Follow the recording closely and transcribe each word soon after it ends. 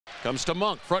Comes to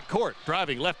Monk, front court,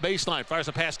 driving left baseline, fires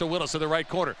a pass to Willis in the right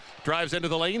corner. Drives into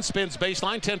the lane, spins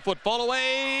baseline, 10-foot fall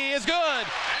away is good.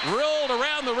 Rolled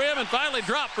around the rim and finally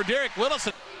dropped for Derek Willis.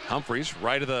 Humphries,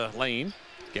 right of the lane,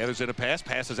 gathers in a pass,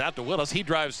 passes out to Willis. He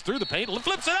drives through the paint,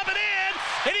 flips it up and in,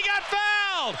 and he got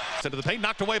fouled. Into the paint,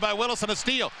 knocked away by Willis on a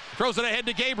steal. Throws it ahead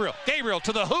to Gabriel. Gabriel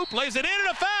to the hoop, lays it in, and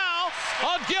a foul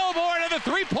on Gilmore, and a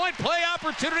three-point play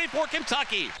opportunity for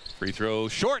Kentucky. Free throw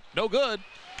short, no good.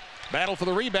 Battle for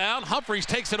the rebound. Humphries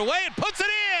takes it away and puts it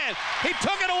in. He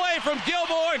took it away from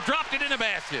Gilmore and dropped it in a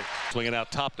basket. Swinging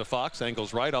out top to Fox.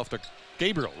 Angles right off to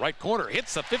Gabriel. Right corner.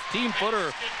 Hits a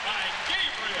 15-footer.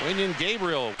 Winion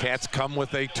Gabriel. Cats come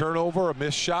with a turnover, a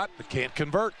missed shot, but can't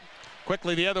convert.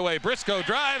 Quickly the other way. Briscoe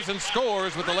drives and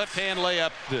scores with the left-hand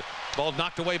layup. The ball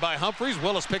knocked away by Humphries.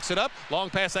 Willis picks it up. Long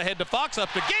pass ahead to Fox. Up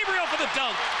to Gabriel for the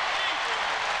dunk.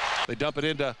 They dump it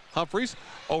into Humphries.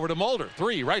 Over to Mulder.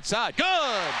 Three, right side.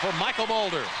 Good for Michael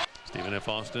Mulder. Stephen F.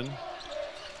 Austin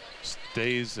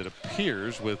stays, it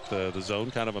appears, with the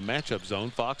zone, kind of a matchup zone.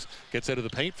 Fox gets into the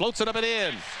paint, floats it up and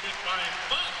in.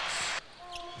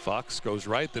 Fox goes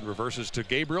right, then reverses to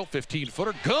Gabriel.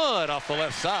 15-footer. Good off the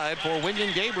left side for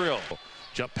Winion Gabriel.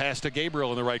 Jump pass to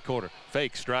Gabriel in the right corner.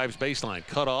 Fakes, drives baseline.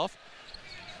 Cut off.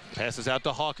 Passes out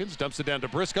to Hawkins. Dumps it down to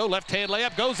Briscoe. Left-hand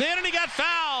layup goes in, and he got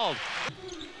fouled.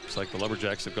 Looks like the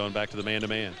Lumberjacks have gone back to the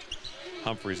man-to-man.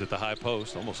 Humphries at the high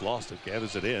post, almost lost it,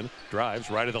 gathers it in,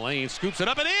 drives right of the lane, scoops it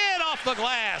up and in off the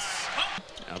glass.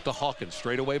 Out to Hawkins,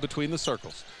 straight away between the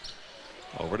circles.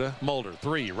 Over to Mulder,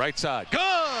 three, right side.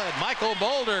 Good! Michael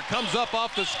Mulder comes up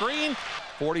off the screen.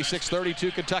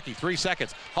 46-32 Kentucky, 3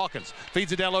 seconds. Hawkins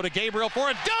feeds it down low to Gabriel for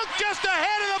a dunk just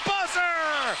ahead of the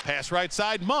buzzer. Pass right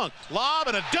side, Monk, lob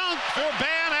and a dunk for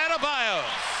Bam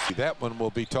Adebayo. That one will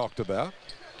be talked about.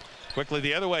 Quickly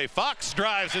the other way, Fox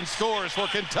drives and scores for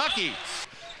Kentucky.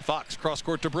 Fox cross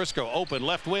court to Briscoe, open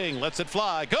left wing, lets it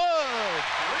fly, good!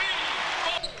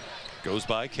 Goes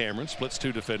by Cameron, splits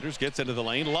two defenders, gets into the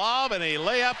lane, lob and a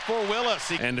layup for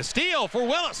Willis. And a steal for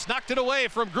Willis, knocked it away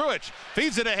from Gruich.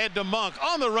 Feeds it ahead to Monk,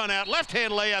 on the run out,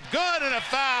 left-hand layup, good, and a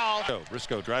foul.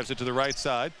 Briscoe drives it to the right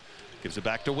side, gives it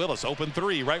back to Willis, open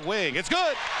three, right wing, it's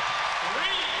good!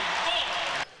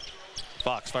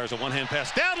 Fox fires a one-hand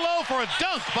pass down low for a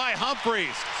dunk by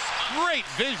Humphries. Great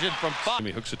vision from Fox.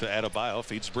 He hooks it to Adebayo,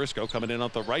 feeds Briscoe, coming in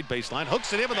on the right baseline,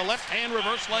 hooks it in with a left-hand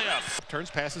reverse layup. Turns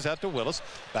passes out to Willis,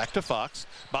 back to Fox.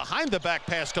 Behind the back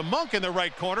pass to Monk in the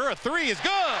right corner, a three is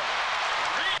good.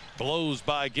 Blows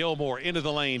by Gilmore into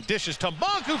the lane, dishes to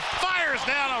Monk, who fires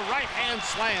down a right-hand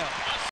slam.